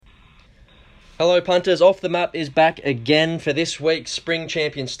Hello punters, Off the Map is back again for this week's Spring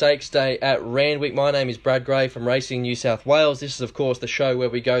Champion Stakes Day at Randwick. My name is Brad Gray from Racing New South Wales. This is of course the show where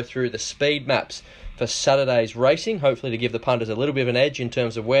we go through the speed maps for Saturday's racing, hopefully to give the punters a little bit of an edge in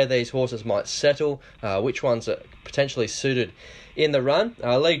terms of where these horses might settle, which ones are potentially suited in the run.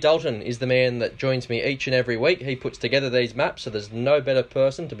 Leigh Dalton is the man that joins me each and every week. He puts together these maps, so there's no better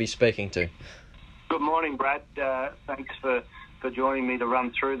person to be speaking to. Good morning, Brad. Thanks for joining me to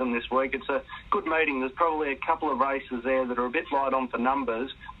run through them this week. It's a good meeting. There's probably a couple of races there that are a bit light on for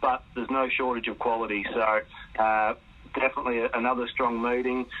numbers, but there's no shortage of quality. So definitely another strong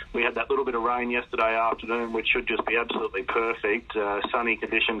meeting. We had that little bit of rain yesterday afternoon, which should just be absolutely perfect. Sunny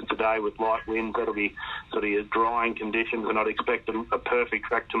conditions today with light winds. That'll be sort of drying conditions, and I'd expect a perfect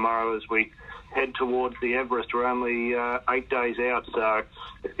track tomorrow as we head towards the Everest. We're only 8 days out, so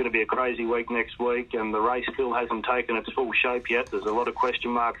it's going to be a crazy week next week, and the race still hasn't taken its full shape yet. There's a lot of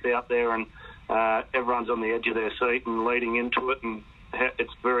question marks out there, and everyone's on the edge of their seat and leading into it, and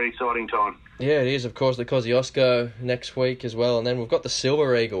it's a very exciting time. Yeah, it is, of course, the Kosciuszko next week as well, and then we've got the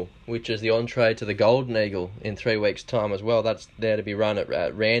Silver Eagle, which is the entree to the Golden Eagle in 3 weeks' time as well. That's there to be run at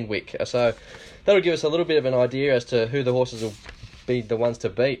Randwick. So that'll give us a little bit of an idea as to who the horses will be the ones to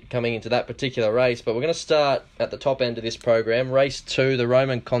beat coming into that particular race. But we're going to start at the top end of this program. Race 2, the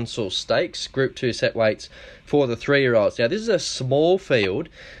Roman Consul Stakes, Group 2 set weights for the 3-year-olds. Now, this is a small field,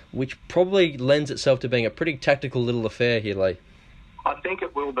 which probably lends itself to being a pretty tactical little affair here, Leigh. I think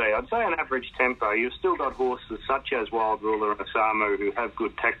it will be. I'd say an average tempo. You've still got horses such as Wild Ruler and Asamu who have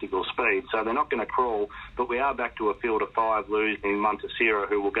good tactical speed, so they're not going to crawl, but we are back to a field of 5 losing Montesira,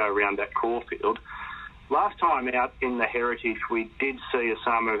 who will go around that core field. Last time out in the Heritage, we did see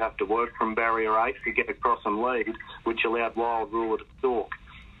Asamu have to work from barrier 8 to get across and lead, which allowed Wild Ruler to stalk.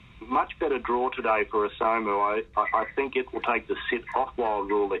 Much better draw today for Asamu. I think it will take the sit off Wild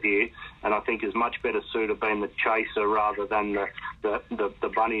Ruler here, and I think is much better suited being the chaser rather than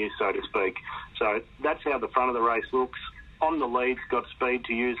the bunny, so to speak. So that's how the front of the race looks. On the lead's got speed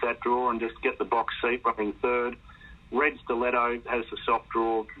to use that draw and just get the box seat running third. Red Stiletto has the soft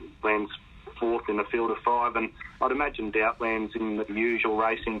draw, lands fourth in a field of 5, and I'd imagine Doubtland's in the usual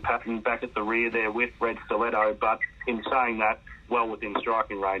racing pattern back at the rear there with Red Stiletto, but in saying that, well within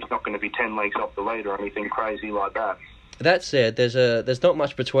striking range, not going to be 10 lengths off the lead or anything crazy like that. That said, there's not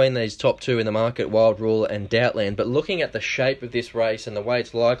much between these top two in the market, Wild Ruler and Doubtland, but looking at the shape of this race and the way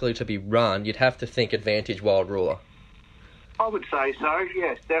it's likely to be run, you'd have to think advantage Wild Ruler. I would say so,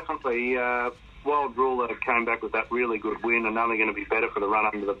 yes, definitely. Wild Ruler came back with that really good win and only going to be better for the run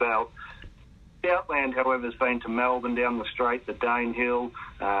under the belt. Doubtland, however, has been to Melbourne down the straight, the Dane Hill.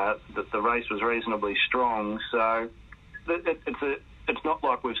 The race was reasonably strong, so it's not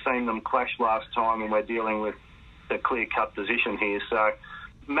like we've seen them clash last time and we're dealing with a clear-cut position here. So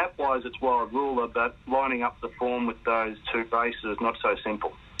map-wise, it's Wild Ruler, but lining up the form with those two races is not so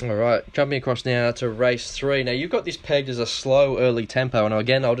simple. All right, jumping across now to race 3. Now, you've got this pegged as a slow early tempo, and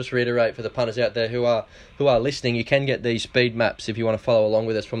again, I'll just reiterate for the punters out there who are listening, you can get these speed maps if you want to follow along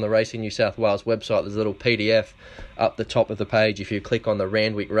with us from the Racing New South Wales website. There's a little PDF up the top of the page if you click on the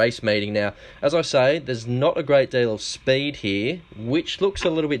Randwick race meeting. Now, as I say, there's not a great deal of speed here, which looks a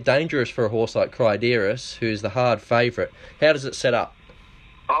little bit dangerous for a horse like Cryderis, who's the hard favourite. How does it set up?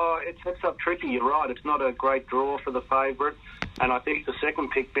 Oh, it sets up tricky, you're right. It's not a great draw for the favourite. And I think the second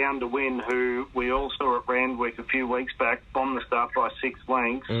pick, Bound to Win, who we all saw at Randwick a few weeks back, bombed the start by 6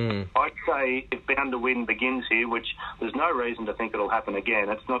 lengths. I'd say if Bound to Win begins here, which there's no reason to think it'll happen again,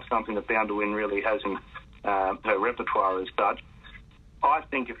 it's not something that Bound to Win really has in her repertoire as such. I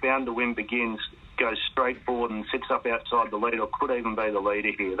think if Bound to Win begins, goes straight forward and sits up outside the lead, or could even be the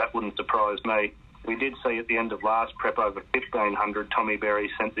leader here, that wouldn't surprise me. We did see at the end of last prep over 1,500, Tommy Berry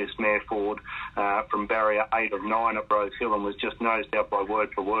sent this mare forward from barrier 8 of 9 at Rose Hill and was just nosed out by word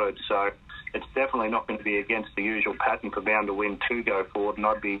for word. So it's definitely not going to be against the usual pattern for Bound to Win to go forward, and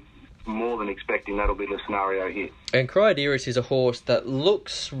I'd be more than expecting that'll be the scenario here. And Cryderis is a horse that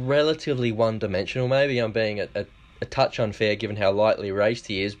looks relatively one-dimensional. Maybe I'm being a touch unfair given how lightly raced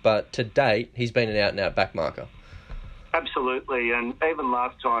he is, but to date, he's been an out-and-out backmarker. Absolutely, and even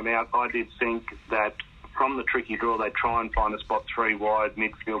last time out, I did think that from the tricky draw, they'd try and find a spot 3 wide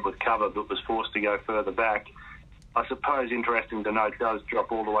midfield with cover, but was forced to go further back. I suppose, interesting to note, does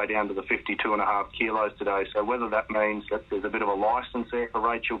drop all the way down to the 52.5 kilos today, so whether that means that there's a bit of a licence there for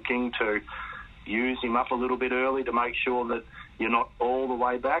Rachel King to use him up a little bit early to make sure that you're not all the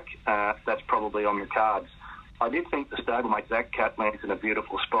way back, that's probably on the cards. I did think the stablemate Zach Cat lands in a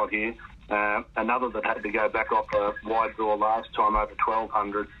beautiful spot here. Another that had to go back off a wide draw last time over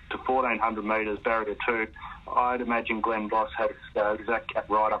 1,200 to 1,400 metres, barrier 2. I'd imagine Glenn Boss has Zach Cat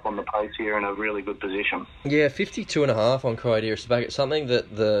right up on the pace here in a really good position. Yeah, 52.5 on Criteria Spaggett. Something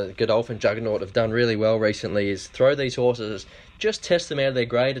that the Godolphin Juggernaut have done really well recently is throw these horses, just test them out of their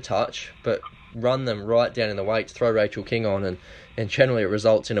grade a touch, but run them right down in the weights, throw Rachel King on, and generally it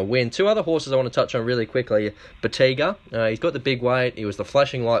results in a win. Two other horses I want to touch on really quickly. Batiga, he's got the big weight. He was the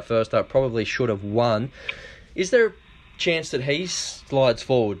flashing light first up, probably should have won. Is there a chance that he slides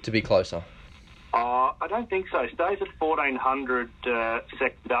forward to be closer? I don't think so. Stays at 1,400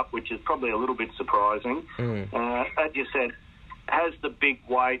 second up, which is probably a little bit surprising. As you said, has the big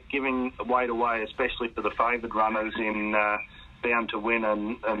weight, giving weight away, especially for the favoured runners in Bound to Win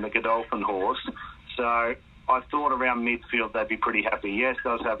and the Godolphin horse. So I thought around midfield they'd be pretty happy. Yes,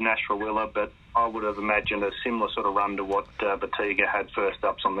 does have Nashua Willa, but I would have imagined a similar sort of run to what Batiga had first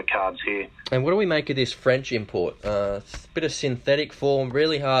ups on the cards here. And what do we make of this French import? A bit of synthetic form,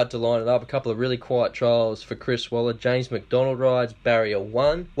 really hard to line it up. A couple of really quiet trials for Chris Waller. James McDonald rides, barrier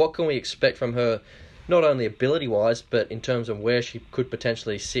 1. What can we expect from her, not only ability-wise, but in terms of where she could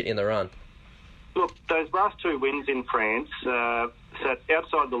potentially sit in the run? Look, those last two wins in France sat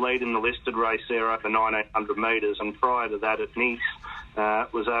outside the lead in the listed race there over 1,900 metres, and prior to that at Nice,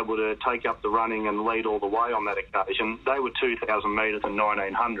 was able to take up the running and lead all the way on that occasion. They were 2,000 metres and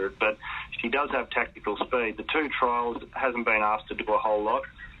 1,900, but she does have tactical speed. The two trials hasn't been asked to do a whole lot.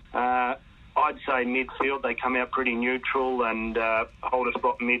 I'd say midfield, they come out pretty neutral and hold a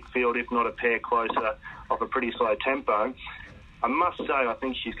spot midfield, if not a pair closer, of a pretty slow tempo. I must say, I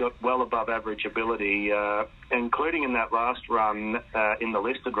think she's got well above average ability, including in that last run in the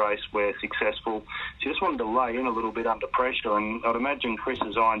listed race where successful. She just wanted to lay in a little bit under pressure, and I'd imagine Chris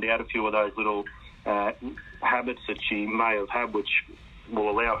has ironed out a few of those little habits that she may have had, which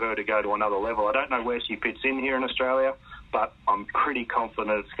will allow her to go to another level. I don't know where she fits in here in Australia, but I'm pretty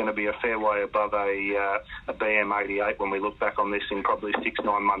confident it's going to be a fair way above a BM88 when we look back on this in probably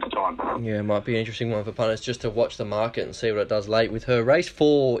 6-9 months' time. Yeah, it might be an interesting one for punters just to watch the market and see what it does late with her. Race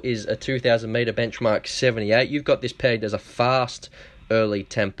 4 is a 2,000 metre benchmark 78. You've got this pegged as a fast early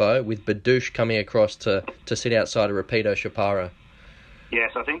tempo with Badouche coming across to sit outside of Rapido Chaparro.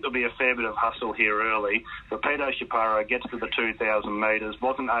 Yes, I think there'll be a fair bit of hustle here early. Rapido Chaparro gets to the 2,000 metres,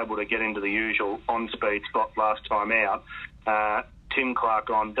 wasn't able to get into the usual on-speed spot last time out. Tim Clark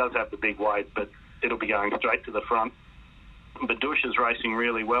on does have the big weight, but it'll be going straight to the front. Badouche is racing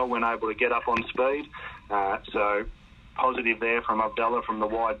really well when able to get up on speed. So positive there from Abdallah from the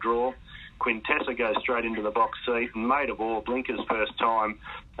wide draw. Quintessa goes straight into the box seat, and Maid of Ore, Blinker's first time.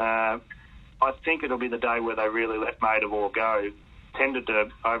 I think it'll be the day where they really let Maid of Ore go. Tended to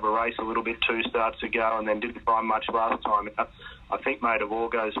over-race a little bit 2 starts ago and then didn't find much last time out. I think Maid of Ore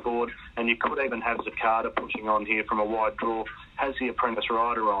goes forward, and you could even have Zacata pushing on here from a wide draw. Has the apprentice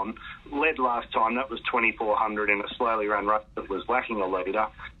rider on. Led last time, that was 2,400 in a slowly run race that was lacking a leader.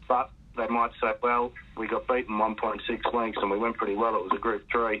 But they might say, well, we got beaten 1.6 lengths and we went pretty well. It was a Group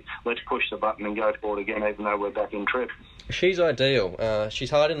 3. Let's push the button and go forward again, even though we're back in trip. She's ideal. She's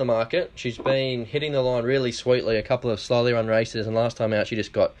hard in the market. She's been hitting the line really sweetly, a couple of slowly run races, and last time out she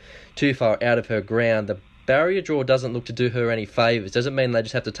just got too far out of her ground. The barrier draw doesn't look to do her any favours. Does it mean they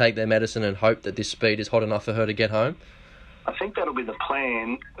just have to take their medicine and hope that this speed is hot enough for her to get home? I think that'll be the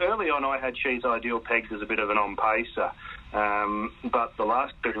plan. Early on I had She's Ideal pegged as a bit of an on-pacer. But the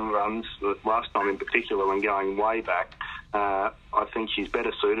last 2 runs, last time in particular when going way back, I think she's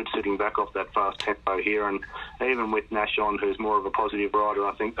better suited sitting back off that fast tempo here. And even with Nash on, who's more of a positive rider,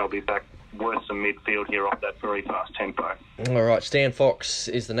 I think they'll be back worse than midfield here off that very fast tempo. All right, Stan Fox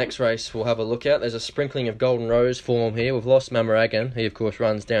is the next race we'll have a look at. There's a sprinkling of Golden Rose form here. We've lost Mamaragan. He, of course,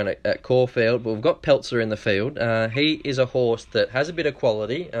 runs down at Caulfield, but we've got Peltzer in the field. He is a horse that has a bit of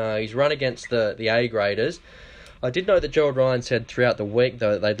quality. He's run against the A-graders. I did know that Gerald Ryan said throughout the week,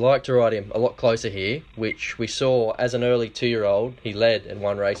 though, that they'd like to ride him a lot closer here, which we saw as an early 2-year-old. He led and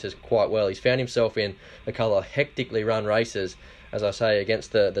won races quite well. He's found himself in a couple of hectically run races, as I say,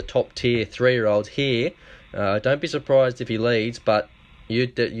 against the top-tier 3-year-olds here. Don't be surprised if he leads, but you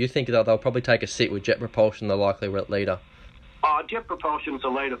think that they'll probably take a sit with Jet Propulsion, the likely leader. Jet Propulsion's the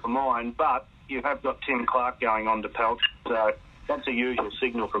leader for mine, but you have got Tim Clark going on to Pelt, so that's a usual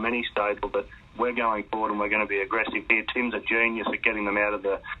signal from any stable that we're going forward and we're going to be aggressive here. Tim's a genius at getting them out of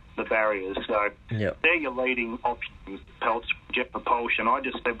the barriers. So They're your leading options, Pelts, Jet Propulsion. I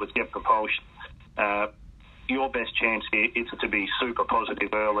just said with Jet Propulsion, your best chance here is to be super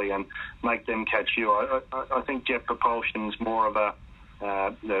positive early and make them catch you. I think Jet Propulsion's more of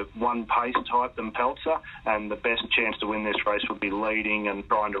the one pace type than Peltzer, and the best chance to win this race would be leading and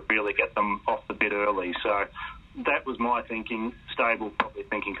trying to really get them off the bit early. So that was my thinking. Stable probably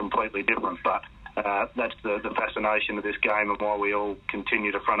thinking completely different, but that's the fascination of this game and why we all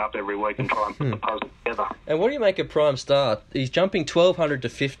continue to front up every week and try and put the puzzle together. And what do you make of Prime Star? He's jumping 1,200 to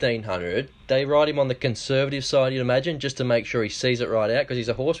 1,500. They ride him on the conservative side, you'd imagine, just to make sure he sees it right out, because he's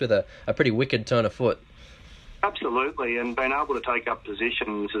a horse with a pretty wicked turn of foot. Absolutely, and being able to take up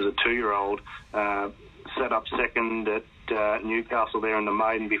positions as a 2-year-old, set up second at Newcastle there in the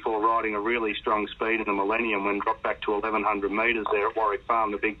maiden before riding a really strong speed in the Millennium when dropped back to 1,100 metres there at Warwick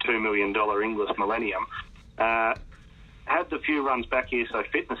Farm, the big $2 million English Millennium. Had the few runs back here, so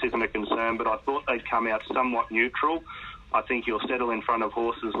fitness isn't a concern, but I thought they'd come out somewhat neutral. I think he'll settle in front of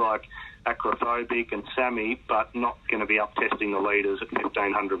horses like Acrophobic and Sammy, but not going to be up testing the leaders at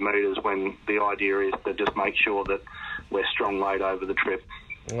 1,500 metres when the idea is to just make sure that we're strong late over the trip.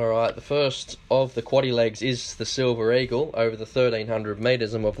 All right, the first of the quaddie legs is the Silver Eagle over the 1,300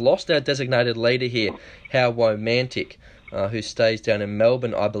 metres, and we've lost our designated leader here, How Womantic, who stays down in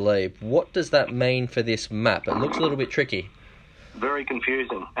Melbourne, I believe. What does that mean for this map? It looks a little bit tricky. Very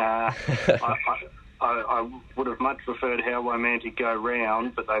confusing. I would have much preferred How Womantic go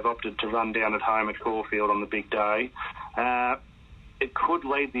round, but they've opted to run down at home at Caulfield on the big day. It could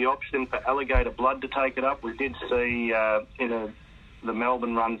leave the option for Alligator Blood to take it up. We did see the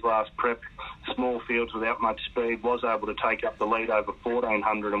Melbourne runs last prep, small fields without much speed, was able to take up the lead over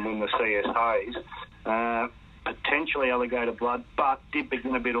 1,400 and win the CS Hayes. Potentially Alligator Blood, but did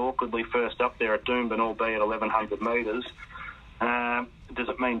begin a bit awkwardly first up there at Doomben, albeit 1,100 metres. Does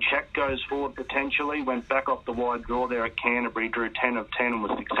it mean Czech goes forward potentially? Went back off the wide draw there at Canterbury, drew 10 of 10 and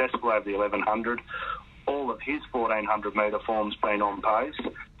was successful over the 1,100. All of his 1,400 metre form's been on pace.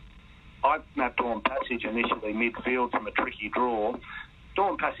 I mapped Dawn Passage initially midfield from a tricky draw.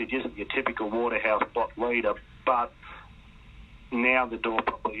 Dawn Passage isn't your typical Waterhouse plot leader, but now the door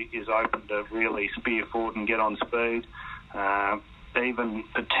probably is open to really spear forward and get on speed. Even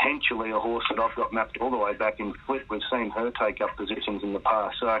potentially a horse that I've got mapped all the way back in Flip. We've seen her take up positions in the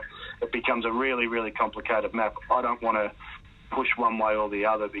past, so it becomes a really, really complicated map. I don't want to push one way or the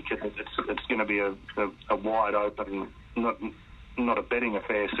other because it's going to be a wide open, not a betting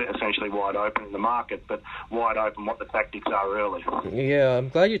affair, essentially wide open in the market, but wide open what the tactics are early. Yeah, I'm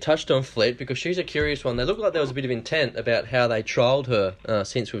glad you touched on Fleet because she's a curious one. They look like there was a bit of intent about how they trialled her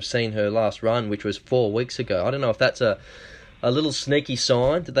since we've seen her last run, which was 4 weeks ago. I don't know if that's a little sneaky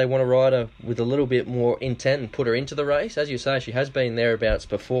sign that they want to ride her with a little bit more intent and put her into the race. As you say, she has been thereabouts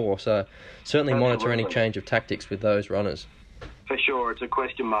before, so certainly monitor any change of tactics with those runners. For sure, it's a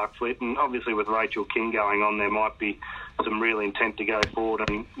question mark, Flit, and obviously with Rachel King going on, there might be some real intent to go forward,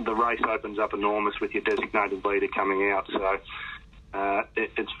 and the race opens up enormous with your designated leader coming out, so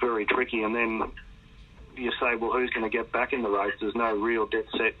it's very tricky. And then you say, well, who's going to get back in the race? There's no real dead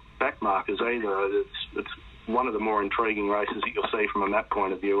set back markers either. It's one of the more intriguing races that you'll see from a map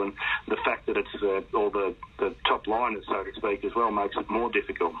point of view, and the fact that it's all the top liners, so to speak, as well, makes it more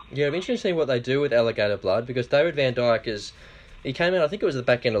difficult. Yeah, it'll be interesting to see what they do with Alligator Blood, because David Van Dyke he came out, I think it was at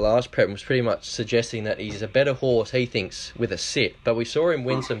the back end of last prep, and was pretty much suggesting that he's a better horse, he thinks, with a sit. But we saw him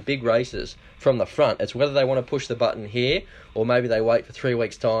win some big races from the front. It's whether they want to push the button here, or maybe they wait for 3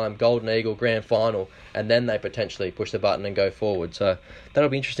 weeks' time, Golden Eagle, Grand Final, and then they potentially push the button and go forward. So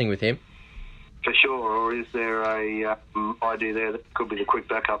that'll be interesting with him. For sure, or is there a idea there that could be the quick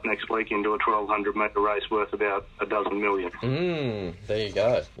backup next week into a 1,200 metre race worth about a dozen million? There you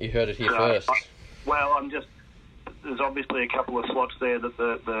go. You heard it here first. There's obviously a couple of slots there that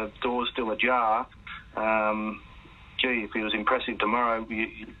the door's still ajar. If he was impressive tomorrow,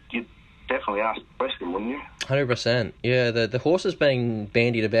 you'd definitely ask the question, wouldn't you? 100%. Yeah, the horses being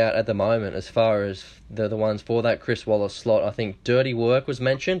bandied about at the moment as far as the ones for that Chris Wallace slot. I think Dirty Work was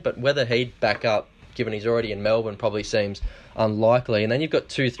mentioned, but whether he'd back up, given he's already in Melbourne, probably seems unlikely. And then you've got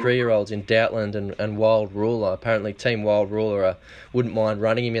 2 3-year-olds in Doubtland and Wild Ruler. Apparently Team Wild Ruler wouldn't mind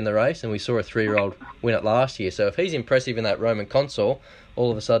running him in the race, and we saw a 3-year-old win it last year. So if he's impressive in that Roman Consul,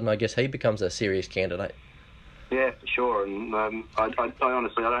 all of a sudden I guess he becomes a serious candidate. Yeah, for sure. And I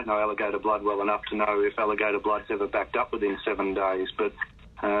honestly, I don't know Alligator Blood well enough to know if Alligator Blood's ever backed up within 7 days, but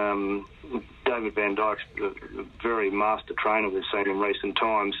David Van Dyke's a very master trainer we've seen in recent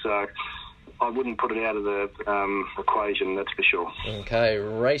times, so I wouldn't put it out of the equation, that's for sure. Okay,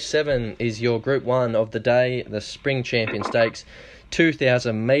 race 7 is your Group 1 of the day, the Spring Champion Stakes,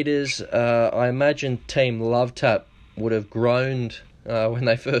 2,000 metres. I imagine Team Love Tap would have groaned when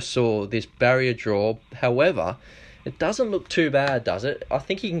they first saw this barrier draw. However, it doesn't look too bad, does it? I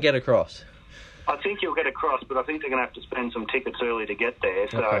think he can get across. I think he'll get across, but I think they're going to have to spend some tickets early to get there.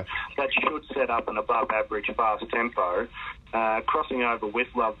 So that should set up an above-average fast tempo. Crossing over with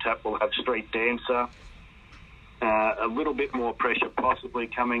Love Tap will have Street Dancer. a little bit more pressure possibly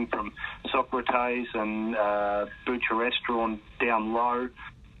coming from Socrates and Bucharest drawn down low.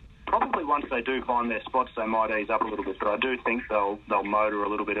 Probably once they do find their spots, they might ease up a little bit, but I do think they'll motor a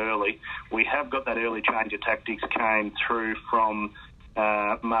little bit early. We have got that early change of tactics came through from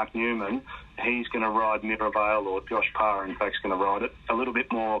Mark Newman. He's going to ride Mirabale, or Josh Parr, in fact, is going to ride it. A little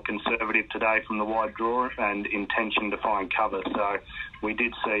bit more conservative today from the wide draw and intention to find cover. So we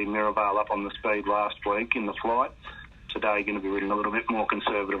did see Mirabale up on the speed last week in the flight. Today going to be ridden a little bit more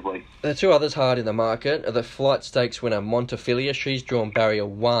conservatively. The two others hard in the market are the Flight Stakes winner Montefilia. She's drawn barrier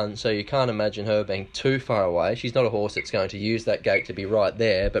 1, so you can't imagine her being too far away. She's not a horse that's going to use that gate to be right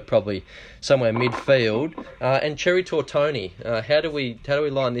there, but probably somewhere midfield. And Cherry Tortoni, how do we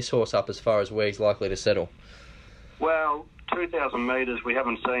line this horse up as far as where he's likely to settle? Well, 2,000 metres, we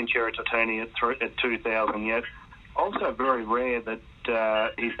haven't seen Cherry Tortoni at 2,000 yet. Also very rare that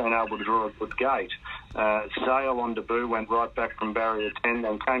he's been able to draw a good gate. Sale on debut went right back from barrier 10,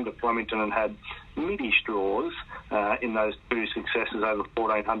 then came to Flemington and had mid-ish draws in those two successes over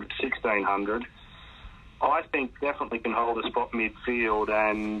 1,400, 1,600. I think definitely can hold a spot midfield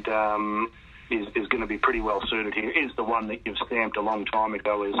and is going to be pretty well suited here. Is the one that you've stamped a long time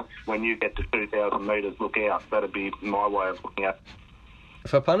ago is when you get to 2,000 metres, look out. That'd be my way of looking at it.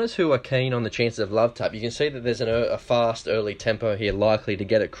 For punters who are keen on the chances of Love Tap, you can see that there's a fast early tempo here likely to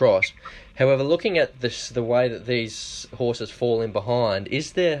get across. However, looking at the way that these horses fall in behind,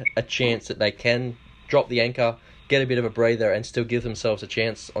 is there a chance that they can drop the anchor, get a bit of a breather and still give themselves a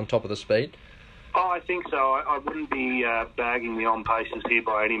chance on top of the speed? Oh, I think so. I wouldn't be bagging the on-paces here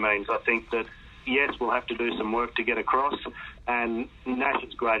by any means. I think that, yes, we'll have to do some work to get across, and Nash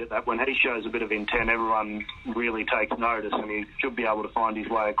is great at that. When he shows a bit of intent, everyone really takes notice, and he should be able to find his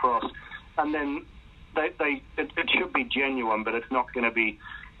way across. And then it should be genuine, but it's not going to be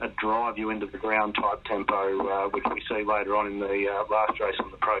a drive you into the ground type tempo, which we see later on in the last race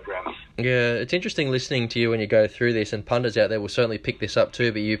on the program. Yeah, it's interesting listening to you when you go through this, and punters out there will certainly pick this up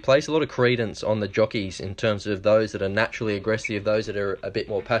too, but you place a lot of credence on the jockeys in terms of those that are naturally aggressive, those that are a bit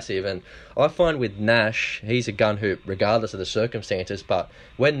more passive, and I find with Nash, he's a gun hoop regardless of the circumstances, but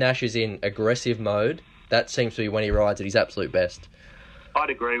when Nash is in aggressive mode, that seems to be when he rides at his absolute best.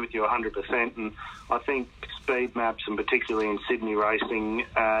 I'd agree with you 100%, and I think speed maps, and particularly in Sydney racing,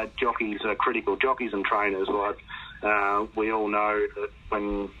 jockeys are critical. Jockeys and trainers, like we all know that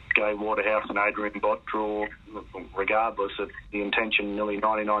when Gay Waterhouse and Adrian Bott draw, regardless of the intention, nearly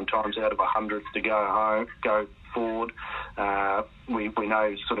 99 times out of 100 to go forward. We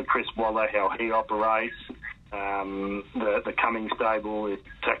know sort of Chris Waller, how he operates. The Cummings stable is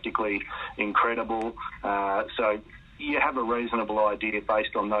tactically incredible. So you have a reasonable idea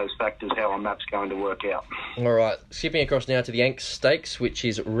based on those factors how a map's going to work out. All right, skipping across now to the Yanks Stakes, which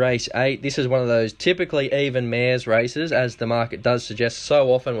is race 8. This is one of those typically even mares races, as the market does suggest.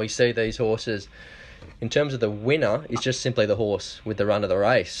 So often we see these horses, in terms of the winner, is just simply the horse with the run of the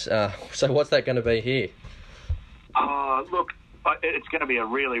race. So what's that going to be here? Look, it's going to be a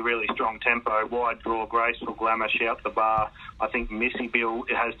really, really strong tempo. Wide draw, Graceful Glamour, Shout the Bar. I think Missy Bill,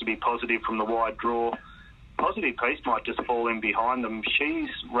 it has to be positive from the wide draw. Positive Piece might just fall in behind them. She's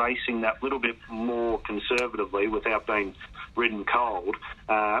racing that little bit more conservatively without being ridden cold,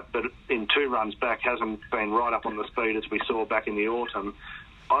 but in 2 runs back hasn't been right up on the speed as we saw back in the autumn.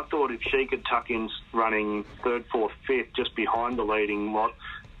 I thought if she could tuck in running 3rd, 4th, 5th just behind the leading lot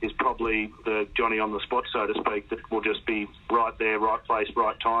is probably the Johnny on the spot, so to speak, that will just be right there, right place,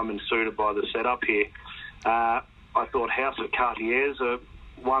 right time and suited by the setup here. I thought House of Cartier's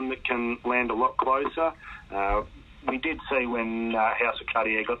one that can land a lot closer. We did see when House of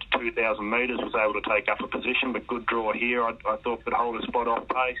Cartier got to 2,000 metres, was able to take up a position, but good draw here. I thought could hold a spot off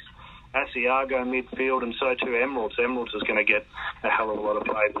pace. Asiago midfield, and so too Emeralds. Emeralds is going to get a hell of a lot of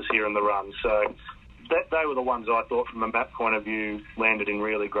favours here in the run. So they were the ones I thought from a map point of view landed in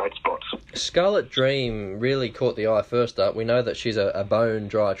really great spots. Scarlet Dream really caught the eye first up. We know that she's a bone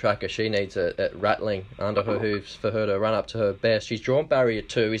dry tracker. She needs a rattling under her hooves for her to run up to her best. She's drawn barrier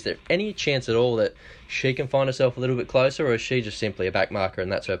 2. Is there any chance at all that she can find herself a little bit closer, or is she just simply a back marker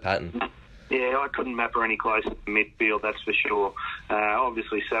and that's her pattern? Yeah, I couldn't map her any closer to midfield, that's for sure.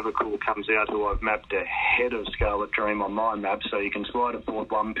 Obviously, Savacool comes out, who I've mapped ahead of Scarlet Dream on my map, so you can slide a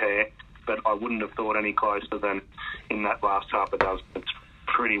forward 1 pair, but I wouldn't have thought any closer than in that last half a dozen. It's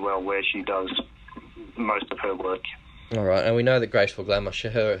pretty well where she does most of her work. All right, and we know that Graceful Glamour,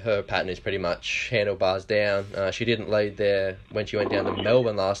 her pattern is pretty much handlebars down. She didn't lead there when she went down to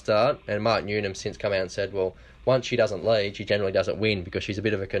Melbourne last start, and Mark Newnham's since come out and said, well, once she doesn't lead, she generally doesn't win because she's a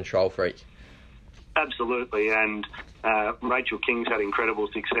bit of a control freak. Absolutely, and Rachel King's had incredible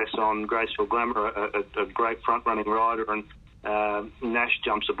success on Graceful Glamour, a great front-running rider, and Nash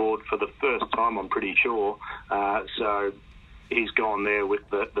jumps aboard for the first time, I'm pretty sure. So he's gone there with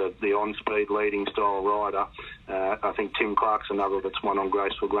the on-speed leading style rider. I think Tim Clark's another that's won on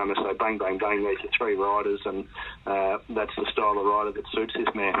Graceful Glamour. So bang, bang, bang, there's your three riders, and that's the style of rider that suits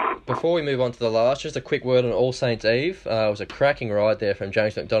this man. Before we move on to the last, just a quick word on All Saints Eve. It was a cracking ride there from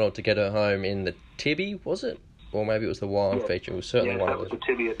James McDonald to get her home in the Tibby, was it? Or maybe it was the Wine feature. It was certainly one of those. That was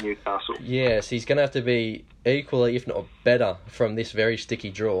the Tibby at Newcastle. Yes, he's going to have to be equally, if not better, from this very sticky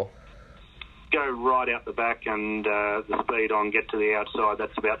draw. Go right out the back and the speed on, get to the outside.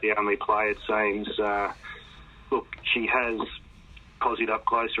 That's about the only play, it seems. Look, she has posied up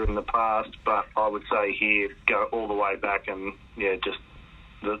closer in the past, but I would say here, go all the way back and, just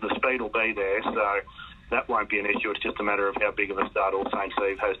the speed will be there. So that won't be an issue. It's just a matter of how big of a start All Saints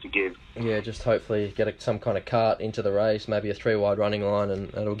Eve has to give. Yeah, just hopefully get some kind of cart into the race, maybe a 3-wide running line, and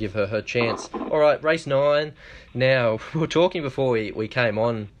that'll give her chance. All right, race 9. Now, we were talking before we came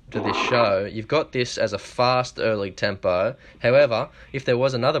on to this show. You've got this as a fast early tempo. However, if there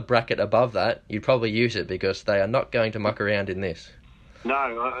was another bracket above that, you'd probably use it because they are not going to muck around in this.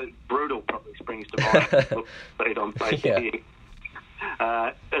 No, Brutal probably springs to mind. Look, speed on face here.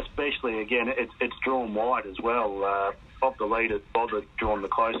 Especially, again, it's drawn wide as well. Of the leaders, Bothered drawn the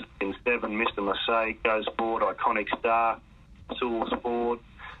closest in 7. Mr. Mistake goes forward. Iconic Star, Sewell's forward.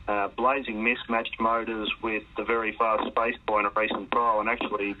 Blazing Mismatched Motors with the very fast Space Boy in a recent trial, and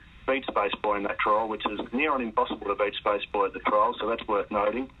actually beat Space Boy in that trial, which is near on impossible to beat Space Boy at the trial, so that's worth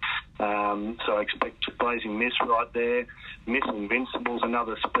noting. So I expect Blazing Miss right there. Miss Invincible's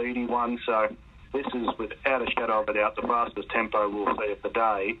another speedy one, so this is, without a shadow of a doubt, the fastest tempo we'll see of the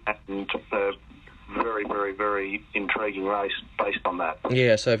day, and a very, very, very intriguing race based on that.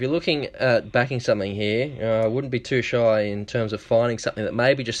 Yeah, so if you're looking at backing something here, I wouldn't be too shy in terms of finding something that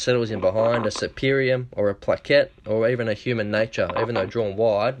maybe just settles in behind a Superium or a Plaquette or even a Human Nature. Even though drawn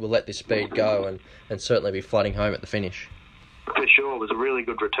wide, we'll let this speed go and certainly be flooding home at the finish. For sure, it was a really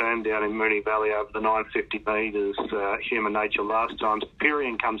good return down in Moonee Valley over the 950 metres. Human Nature last time.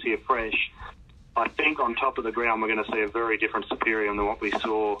 Superior comes here fresh. I think on top of the ground we're going to see a very different Superior than what we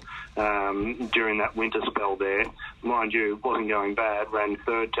saw during that winter spell there. Mind you, wasn't going bad. Ran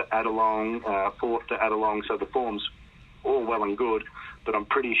 3rd to Adelong, 4th to Adelong, so the form's all well and good. But I'm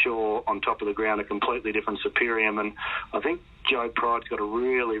pretty sure on top of the ground a completely different Superior. And I think Joe Pride's got a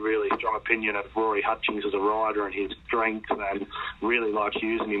really, really strong opinion of Rory Hutchings as a rider and his strength, and really likes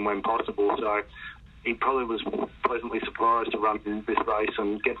using him when possible. So he probably was pleasantly surprised to run this race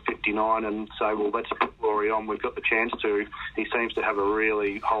and get 59 and say, well, let's put Rory on. We've got the chance to. He seems to have a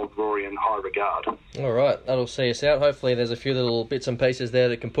really hold Rory in high regard. All right, that'll see us out. Hopefully there's a few little bits and pieces there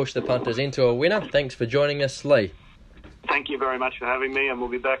that can push the punters into a winner. Thanks for joining us, Leigh. Thank you very much for having me, and we'll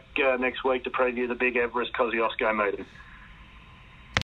be back next week to preview the big Everest Kosciuszko meeting.